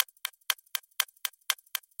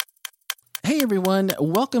Hey everyone,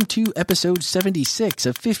 welcome to episode 76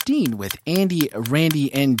 of 15 with Andy,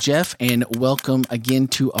 Randy, and Jeff, and welcome again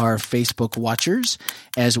to our Facebook watchers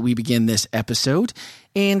as we begin this episode.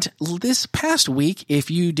 And this past week,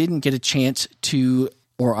 if you didn't get a chance to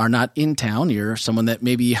or are not in town, you're someone that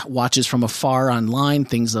maybe watches from afar online,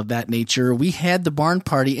 things of that nature, we had the barn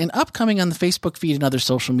party and upcoming on the Facebook feed and other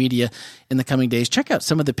social media in the coming days. Check out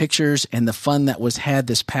some of the pictures and the fun that was had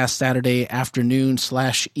this past Saturday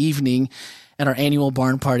afternoon/evening at our annual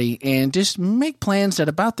barn party, and just make plans that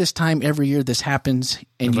about this time every year this happens.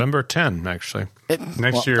 And November 10, actually.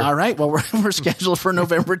 Next year. All right. Well, we're scheduled for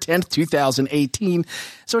November 10th, 2018.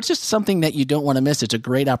 So it's just something that you don't want to miss. It's a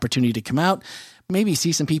great opportunity to come out, maybe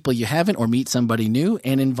see some people you haven't or meet somebody new,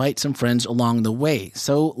 and invite some friends along the way.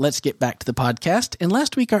 So let's get back to the podcast. And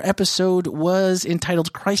last week, our episode was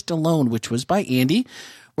entitled Christ Alone, which was by Andy,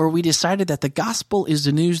 where we decided that the gospel is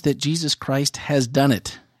the news that Jesus Christ has done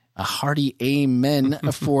it. A hearty amen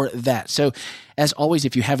for that. So as always,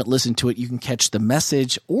 if you haven't listened to it, you can catch the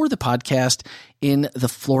message or the podcast in the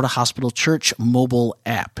Florida Hospital Church mobile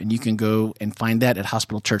app. And you can go and find that at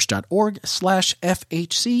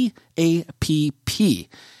hospitalchurch.org/FHCAPP.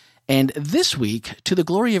 And this week, to the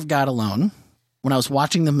glory of God alone, when I was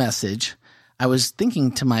watching the message, I was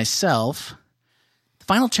thinking to myself, the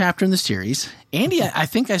final chapter in the series, Andy, I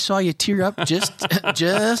think I saw you tear up just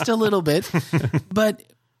a little bit, but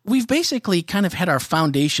we've basically kind of had our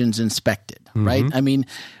foundations inspected, right? I mean,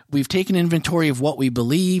 we've taken inventory of what we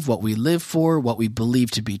believe, what we live for, what we believe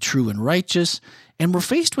to be true and righteous, and we're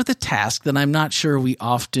faced with a task that I'm not sure we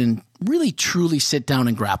often really truly sit down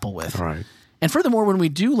and grapple with. Right. And furthermore, when we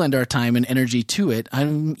do lend our time and energy to it,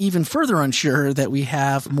 I'm even further unsure that we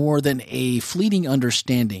have more than a fleeting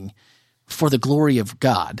understanding for the glory of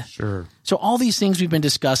God. Sure. So all these things we've been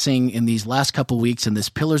discussing in these last couple of weeks in this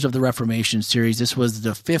Pillars of the Reformation series, this was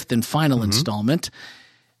the fifth and final installment.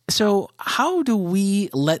 So how do we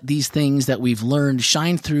let these things that we've learned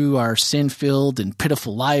shine through our sin-filled and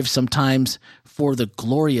pitiful lives sometimes for the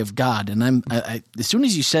glory of God? And I as soon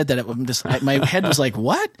as you said that, my head was like,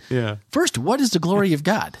 what? Yeah. First, what is the glory of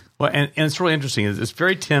God? Well, and it's really interesting. It's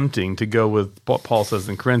very tempting to go with what Paul says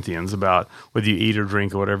in Corinthians about whether you eat or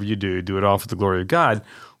drink or whatever you do it all for the glory of God,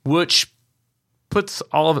 which puts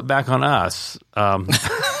all of it back on us.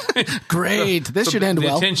 Great. This should end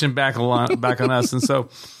well. The attention back on us. And so,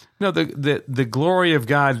 the glory of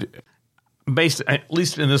God, based at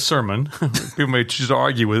least in this sermon, people may choose to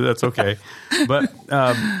argue with it. That's okay. But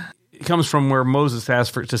it comes from where Moses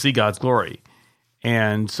asked to see God's glory.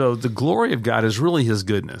 And so the glory of God is really his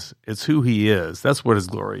goodness. It's who he is. That's what his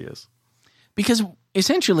glory is. Because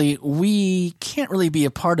essentially, we can't really be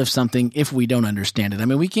a part of something if we don't understand it. I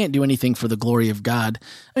mean, we can't do anything for the glory of God.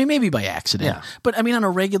 I mean, maybe by accident. Yeah. But I mean, on a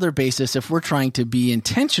regular basis, if we're trying to be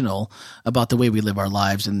intentional about the way we live our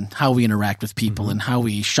lives and how we interact with people and how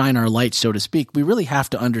we shine our light, so to speak, we really have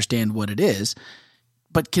to understand what it is.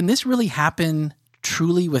 But can this really happen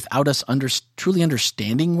truly without us truly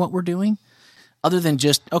understanding what we're doing? Other than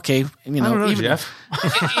just, okay, I don't know, Jeff.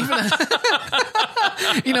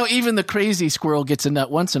 Even the crazy squirrel gets a nut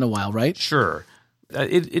once in a while, right? Sure.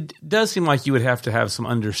 It does seem like you would have to have some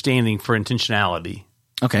understanding for intentionality.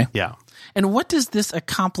 Okay. Yeah. And what does this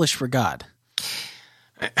accomplish for God?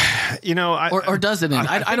 Or does it?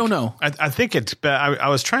 I don't know. I think it's. I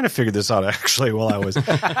was trying to figure this out actually while I was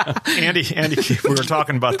Andy. We were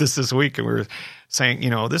talking about this week, and we were saying,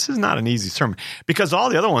 this is not an easy sermon because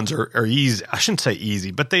all the other ones are easy. I shouldn't say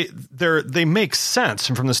easy, but they make sense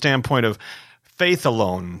from the standpoint of faith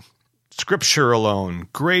alone, Scripture alone,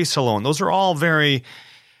 grace alone. Those are all very.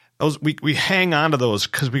 We hang on to those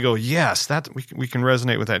because we go, yes, that we can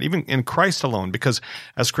resonate with that, even in Christ alone, because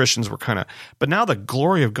as Christians we're kind of. But now the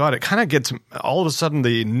glory of God, it kind of gets all of a sudden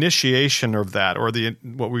the initiation of that, or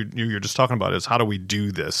what you're just talking about is how do we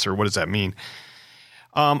do this, or what does that mean?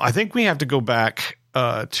 I think we have to go back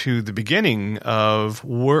to the beginning of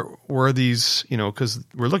where these, because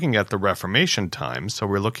we're looking at the Reformation times, so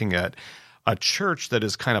we're looking at a church that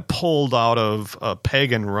is kind of pulled out of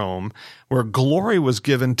pagan Rome, where glory was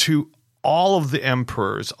given to all of the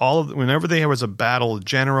emperors. Whenever there was a battle, a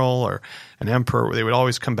general or an emperor, they would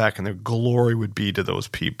always come back and their glory would be to those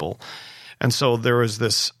people. And so there was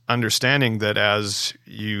this understanding that as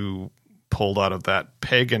you pulled out of that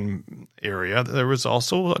pagan area, there was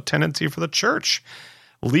also a tendency for the church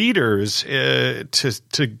leaders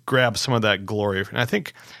to grab some of that glory. And I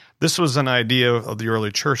think this was an idea of the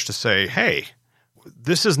early church to say, hey,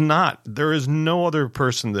 there is no other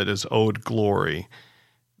person that is owed glory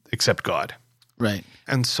except God. Right.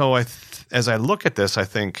 And so as I look at this, I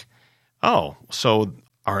think, so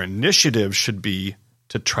our initiative should be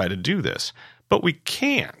to try to do this, but we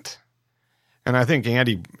can't. And I think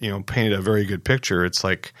Andy, painted a very good picture. It's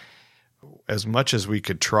like as much as we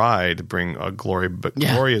could try to bring a glory, but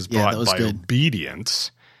glory is brought by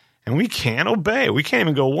obedience, and we can't obey. We can't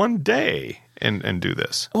even go one day and do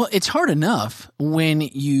this. Well, it's hard enough when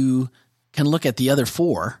you can look at the other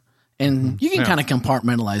four. And you can kind of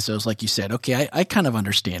compartmentalize those, like you said. Okay, I kind of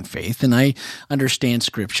understand faith, and I understand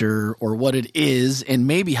Scripture or what it is, and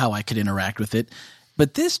maybe how I could interact with it.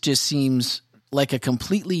 But this just seems like a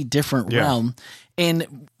completely different realm.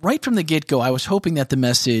 And right from the get-go, I was hoping that the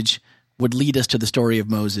message would lead us to the story of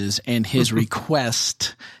Moses and his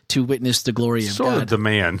request to witness the glory of God. Sort of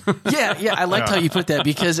demand. Yeah, I liked how you put that,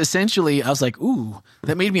 because essentially I was like, ooh,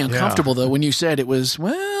 that made me uncomfortable though when you said it was,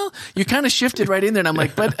 well, you kind of shifted right in there, and I'm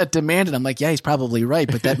like, but a demand, and I'm like, yeah, he's probably right,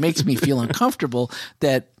 but that makes me feel uncomfortable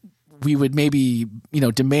that we would maybe,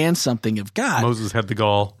 demand something of God. Moses had the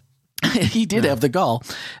gall. He did have the gall.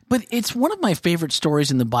 But it's one of my favorite stories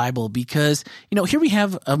in the Bible because, here we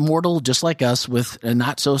have a mortal just like us with a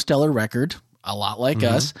not so stellar record, a lot like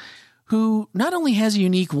us, who not only has a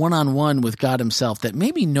unique one-on-one with God himself that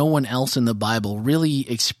maybe no one else in the Bible really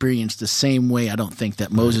experienced the same way, I don't think,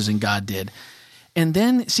 that Moses and God did. And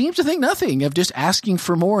then seems to think nothing of just asking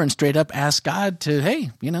for more and straight up ask God to, hey,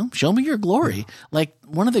 show me your glory. Like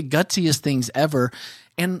one of the gutsiest things ever.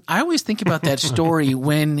 And I always think about that story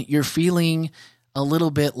when you're feeling a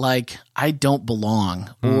little bit like I don't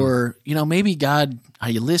belong, or, maybe God, are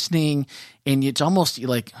you listening? And it's almost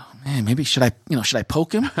like, oh man, maybe should I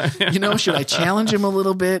poke him? Should I challenge him a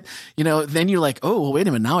little bit? Then you're like, oh, well, wait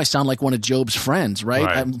a minute. Now I sound like one of Job's friends, right?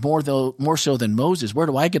 I'm more so than Moses. Where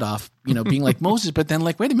do I get off, being like Moses? But then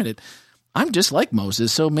like, wait a minute, I'm just like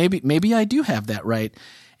Moses. So maybe I do have that right.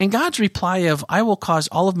 And God's reply of, I will cause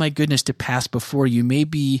all of my goodness to pass before you, may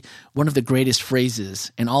be one of the greatest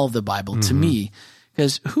phrases in all of the Bible to me.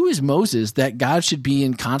 Because who is Moses that God should be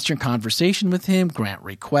in constant conversation with him, grant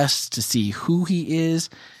requests to see who he is?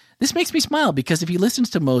 This makes me smile, because if he listens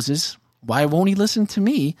to Moses, why won't he listen to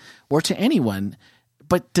me or to anyone?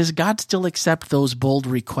 But does God still accept those bold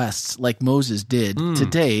requests like Moses did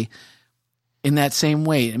today in that same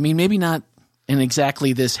way? I mean, maybe not in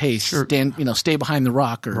exactly this, hey, stay behind the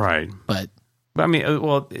rock, or right. But I mean,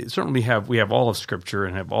 certainly we have all of Scripture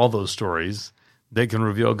and have all those stories that can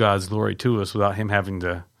reveal God's glory to us without him having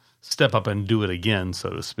to step up and do it again,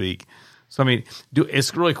 so to speak. So I mean,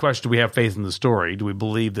 it's really a question: do we have faith in the story? Do we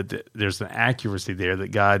believe that there's an accuracy there,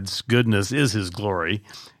 that God's goodness is his glory?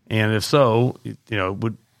 And if so,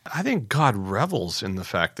 I think God revels in the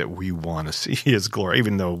fact that we want to see his glory,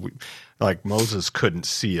 even though like Moses couldn't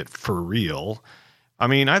see it for real. I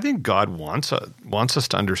mean, I think God wants us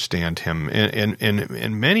to understand him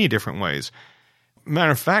in many different ways.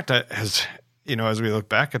 Matter of fact, as we look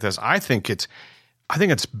back at this, I think it's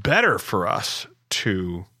better for us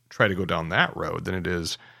to try to go down that road than it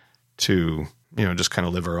is to, just kind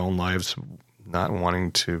of live our own lives, not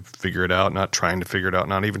wanting to figure it out, not trying to figure it out,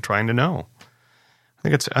 not even trying to know. I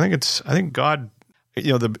think God,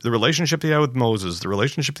 the relationship he had with Moses, the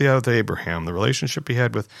relationship he had with Abraham, the relationship he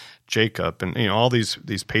had with Jacob, and all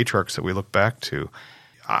these patriarchs that we look back to,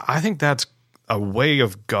 I think that's a way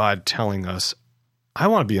of God telling us, I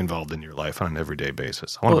want to be involved in your life on an everyday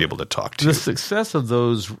basis. I want to be able to talk to you. The success of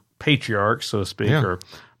those patriarchs, so to speak, or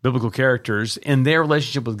biblical characters, in their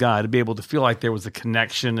relationship with God, to be able to feel like there was a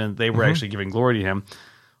connection and they were actually giving glory to him,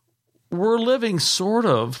 we're living sort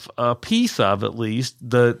of a piece of, at least,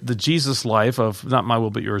 the Jesus life of not my will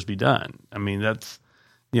but yours be done. I mean, that's,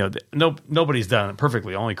 nobody's done it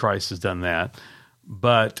perfectly. Only Christ has done that.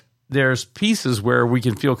 But there's pieces where we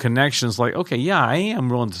can feel connections like, okay, yeah, I am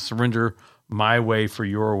willing to surrender my way for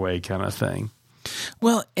your way, kind of thing.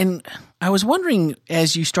 Well, and I was wondering,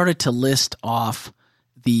 as you started to list off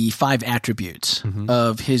the 5 attributes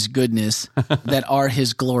of his goodness that are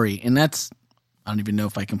his glory, and that's, I don't even know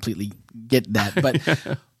if I completely get that,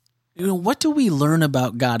 but what do we learn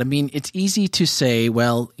about God? I mean, it's easy to say,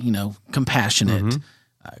 well, compassionate,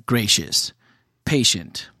 gracious,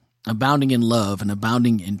 patient, abounding in love, and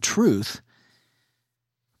abounding in truth.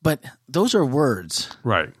 But those are words,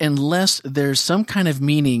 right? Unless there's some kind of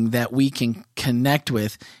meaning that we can connect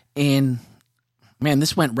with. And man,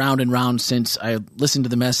 this went round and round since I listened to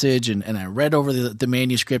the message and I read over the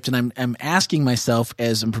manuscript, and I'm asking myself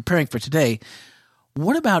as I'm preparing for today,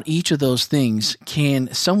 what about each of those things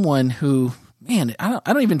can someone who, man, I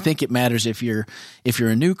don't even think it matters if you're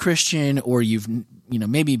a new Christian or you've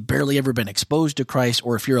maybe barely ever been exposed to Christ,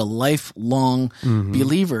 or if you're a lifelong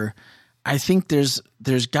believer. I think there's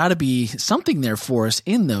got to be something there for us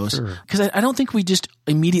in those, because I don't think we just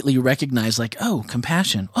immediately recognize like, oh,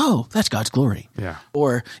 compassion. Oh, that's God's glory. Yeah.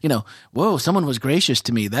 Or, whoa, someone was gracious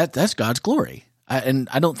to me. That's God's glory. And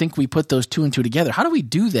I don't think we put those two and two together. How do we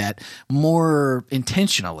do that more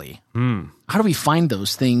intentionally? How do we find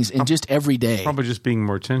those things in just every day? Probably just being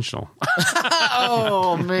more intentional.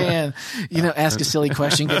 Oh, man. Ask a silly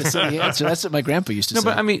question, get a silly answer. That's what my grandpa used to say. No,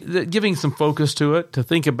 but I mean, giving some focus to it, to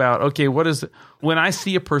think about, okay, what is it? When I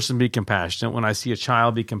see a person be compassionate, when I see a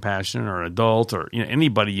child be compassionate or an adult or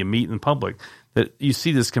anybody you meet in public, that you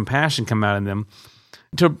see this compassion come out in them,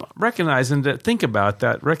 to recognize and to think about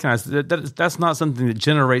that, recognize that's not something that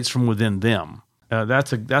generates from within them.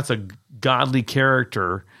 That's a godly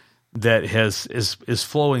character that is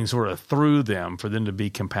flowing sort of through them for them to be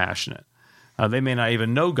compassionate. They may not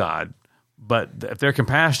even know God, but if they're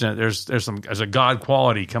compassionate, there's a God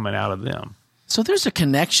quality coming out of them. So there's a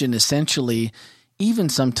connection, essentially, even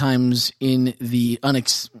sometimes in the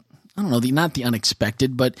not the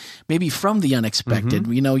unexpected, but maybe from the unexpected.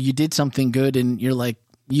 You did something good and you're like,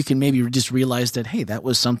 you can maybe just realize that, hey, that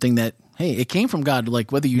was something that, hey, it came from God,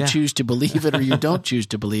 like whether you choose to believe it or you don't choose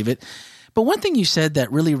to believe it. But one thing you said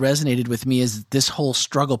that really resonated with me is this whole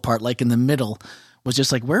struggle part, like in the middle, was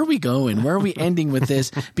just like, where are we going? Where are we ending with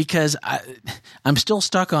this? Because I'm still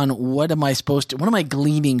stuck on what am I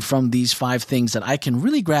gleaning from these 5 things that I can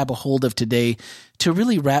really grab a hold of today to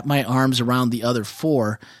really wrap my arms around the other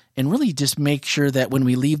 4 and really just make sure that when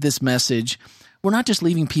we leave this message, we're not just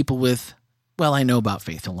leaving people with, well, I know about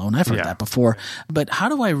faith alone. I've heard that before. But how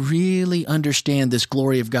do I really understand this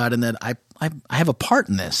glory of God and that I have a part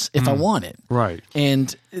in this if I want it? Right.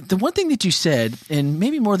 And the one thing that you said, and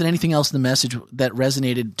maybe more than anything else in the message that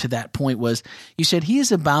resonated to that point, was you said he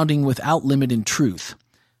is abounding without limit in truth.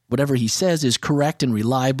 Whatever he says is correct and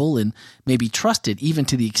reliable and may be trusted even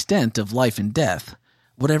to the extent of life and death.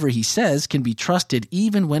 Whatever he says can be trusted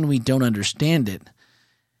even when we don't understand it.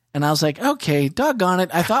 And I was like, okay, doggone it.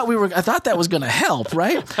 I thought that was going to help,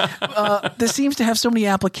 right? This seems to have so many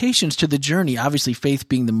applications to the journey, obviously faith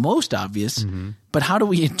being the most obvious, but how do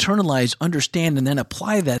we internalize, understand, and then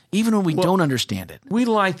apply that even when we don't understand it? We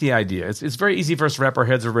like the idea. It's very easy for us to wrap our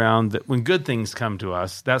heads around that when good things come to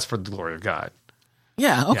us, that's for the glory of God.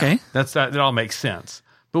 Yeah, okay. Yeah, that all makes sense.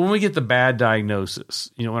 But when we get the bad diagnosis,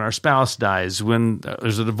 when our spouse dies, when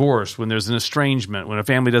there's a divorce, when there's an estrangement, when a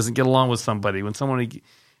family doesn't get along with somebody,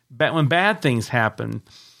 when bad things happen,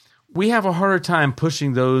 we have a harder time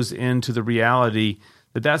pushing those into the reality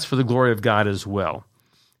that that's for the glory of God as well.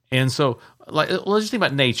 And so, let's just think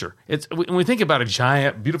about nature. When we think about a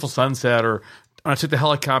giant, beautiful sunset, or I took the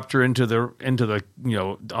helicopter into the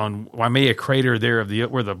on Waimea crater there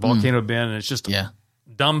where the volcano had been, and it's just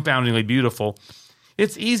dumbfoundingly beautiful.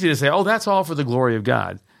 It's easy to say, "Oh, that's all for the glory of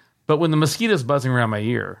God." But when the mosquito's buzzing around my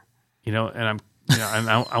ear, and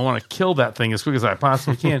I want to kill that thing as quick as I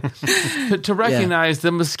possibly can. to recognize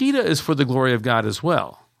the mosquito is for the glory of God as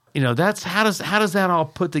well. That's how does that all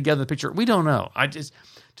put together in the picture? We don't know.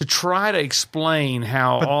 To try to explain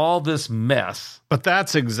how all this mess. But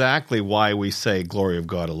that's exactly why we say glory of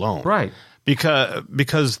God alone, right?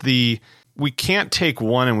 Because we can't take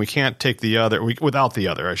one and we can't take the other without the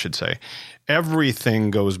other, I should say.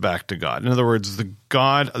 Everything goes back to God. In other words, the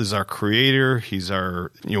God is our creator. He's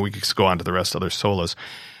our, we could go on to the rest of their solas.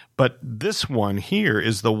 But this one here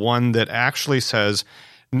is the one that actually says,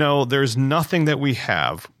 no, there's nothing that we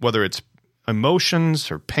have, whether it's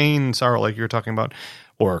emotions or pain, sorrow, like you're talking about,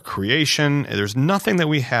 or creation. There's nothing that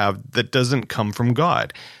we have that doesn't come from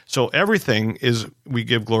God. So everything is, we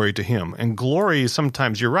give glory to him. And glory,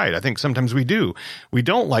 sometimes you're right. I think sometimes we do. We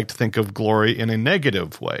don't like to think of glory in a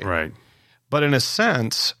negative way. Right. But in a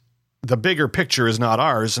sense, the bigger picture is not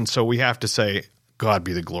ours, and so we have to say, God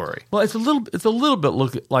be the glory. Well, it's a little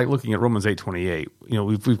bit like looking at Romans 8:28.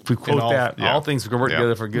 We quote all things work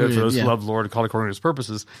together for good for those who love the Lord and called according to his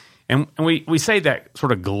purposes. And we say that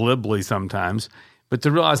sort of glibly sometimes, but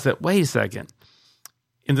to realize that, wait a second,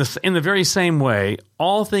 in the very same way,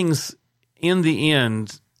 all things in the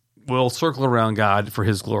end will circle around God for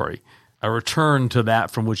his glory, a return to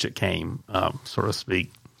that from which it came, so to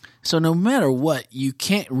speak. So no matter what, you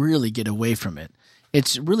can't really get away from it.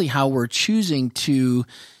 It's really how we're choosing to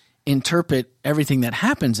interpret everything that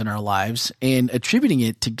happens in our lives and attributing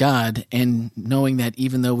it to God, and knowing that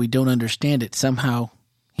even though we don't understand it, somehow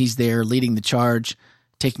he's there leading the charge,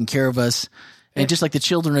 taking care of us. And just like the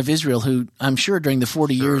children of Israel, who I'm sure during the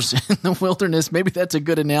 40 years in the wilderness, maybe that's a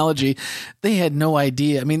good analogy, they had no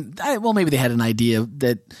idea. I mean, maybe they had an idea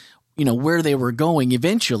that where they were going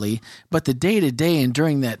eventually, but the day to day and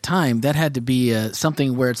during that time, that had to be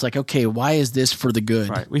something where it's like, okay, why is this for the good?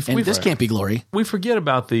 Right. This can't be glory. We forget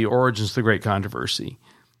about the origins of the great controversy.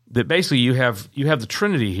 That basically you have the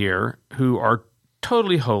Trinity here, who are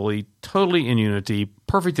totally holy, totally in unity,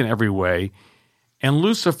 perfect in every way, and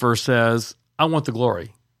Lucifer says, "I want the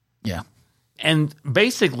glory." Yeah. And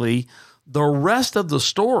basically, the rest of the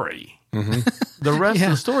story, the rest of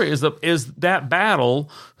the story is that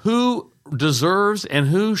battle: who deserves and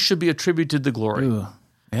who should be attributed the glory. Ooh.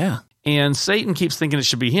 Yeah. And Satan keeps thinking it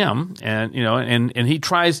should be him, and and he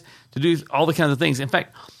tries to do all the kinds of things. In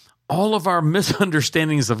fact, all of our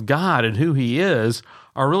misunderstandings of God and who He is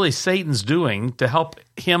are really Satan's doing to help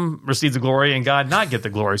him receive the glory and God not get the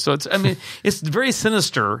glory. So it's very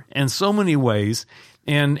sinister in so many ways,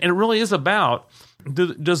 and it really is about do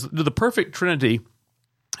the perfect Trinity,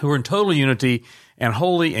 who are in total unity and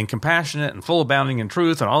holy and compassionate and full abounding in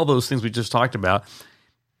truth and all those things we just talked about,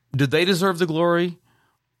 do they deserve the glory,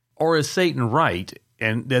 or is Satan right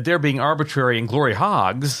and that they're being arbitrary and glory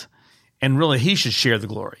hogs, and really he should share the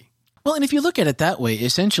glory? Well, and if you look at it that way,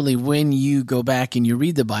 essentially when you go back and you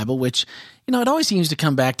read the Bible, which, it always seems to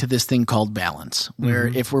come back to this thing called balance, where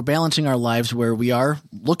if we're balancing our lives where we are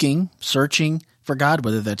looking, searching for God,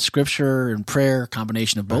 whether that's scripture and prayer, a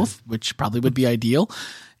combination of both, which probably would be ideal,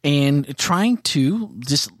 and trying to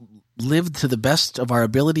just live to the best of our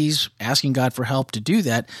abilities, asking God for help to do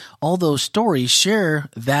that, all those stories share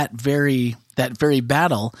that very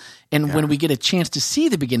battle. And when we get a chance to see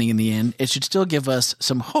the beginning and the end, it should still give us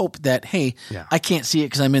some hope that, hey, I can't see it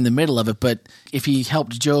because I'm in the middle of it. But if He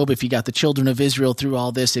helped Job, if He got the children of Israel through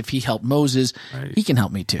all this, if He helped Moses, He can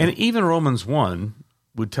help me too. And even Romans 1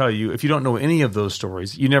 would tell you, if you don't know any of those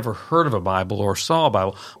stories, you never heard of a Bible or saw a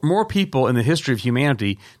Bible. More people in the history of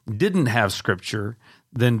humanity didn't have Scripture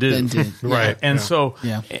than did. Right. And so,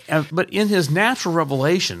 but in His natural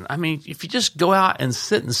revelation, if you just go out and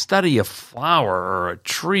sit and study a flower or a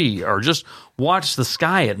tree or just watch the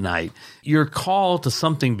sky at night, you're called to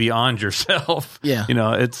something beyond yourself. Yeah.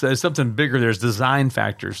 It's something bigger. There's design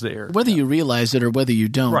factors there. Whether you realize it or whether you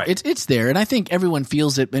don't, Right. it's there. And I think everyone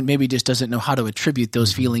feels it, but maybe just doesn't know how to attribute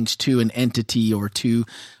those feelings to an entity or to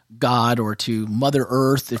God or to Mother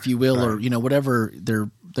Earth, if you will, or whatever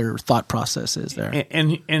their thought process is there.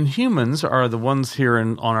 And humans are the ones here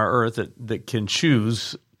on our earth that can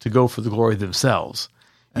choose to go for the glory themselves.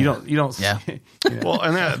 You don't. Yeah. Well,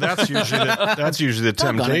 and that's usually the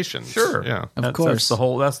temptation. Sure. Yeah. Of course.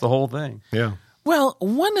 That's the whole thing. Yeah. Well,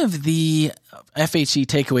 one of the FHC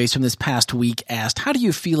takeaways from this past week asked, how do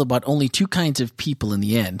you feel about only two kinds of people in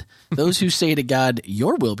the end? Those who say to God,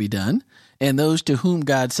 your will be done, and those to whom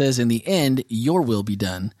God says in the end, your will be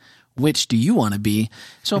done. Which do you want to be?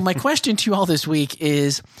 So my question to you all this week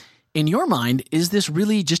is, in your mind, is this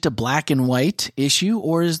really just a black and white issue,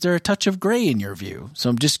 or is there a touch of gray in your view? So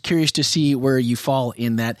I'm just curious to see where you fall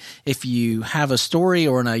in that. If you have a story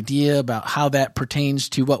or an idea about how that pertains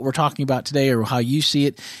to what we're talking about today or how you see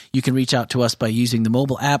it, you can reach out to us by using the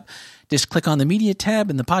mobile app. Just click on the media tab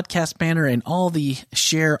in the podcast banner, and all the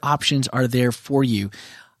share options are there for you.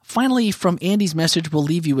 Finally, from Andy's message, we'll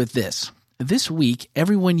leave you with this. This week,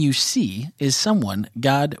 everyone you see is someone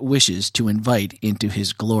God wishes to invite into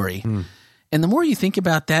His glory. And the more you think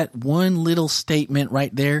about that one little statement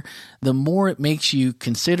right there, the more it makes you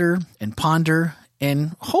consider and ponder,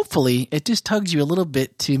 and hopefully it just tugs you a little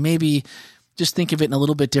bit to maybe just think of it in a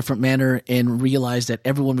little bit different manner and realize that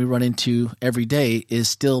everyone we run into every day is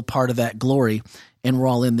still part of that glory, and we're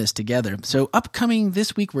all in this together. So upcoming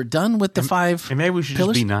this week, we're done with the five And maybe we should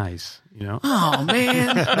pillars. just be nice. Oh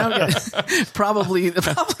man, probably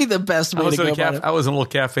the best way to go about it. I was in a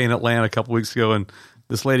little cafe in Atlanta a couple weeks ago, and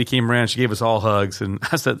this lady came around. She gave us all hugs, and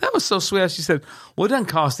I said, "That was so sweet." She said, "Well, it doesn't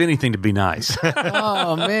cost anything to be nice."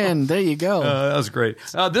 Oh man, there you go. That was great.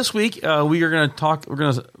 This week we are going to talk. We're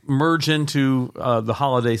going to merge into the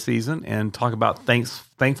holiday season and talk about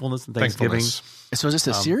thankfulness and Thanksgiving. So is this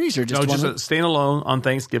a series or just No, one? just a staying alone on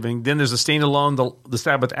Thanksgiving. Then there's a staying alone the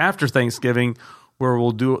Sabbath after Thanksgiving, where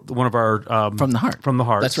we'll do one of our From the Heart. From the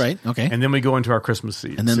Heart. That's right. Okay. And then we go into our Christmas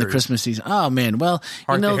season. And then series. the Christmas season. Oh man, well,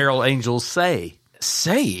 Hark the Herald Angels say.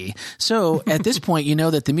 So at this point, you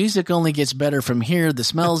know that the music only gets better from here, the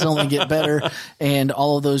smells only get better, and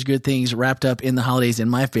all of those good things wrapped up in the holidays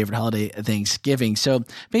and my favorite holiday, Thanksgiving. So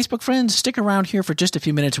Facebook friends, stick around here for just a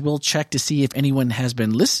few minutes. We'll check to see if anyone has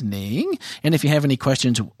been listening. And if you have any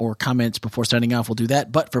questions or comments before signing off, we'll do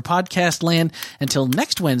that. But for podcast land, until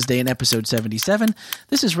next Wednesday in episode 77,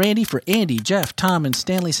 this is Randy for Andy, Jeff, Tom, and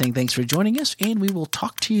Stanley saying thanks for joining us, and we will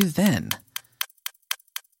talk to you then.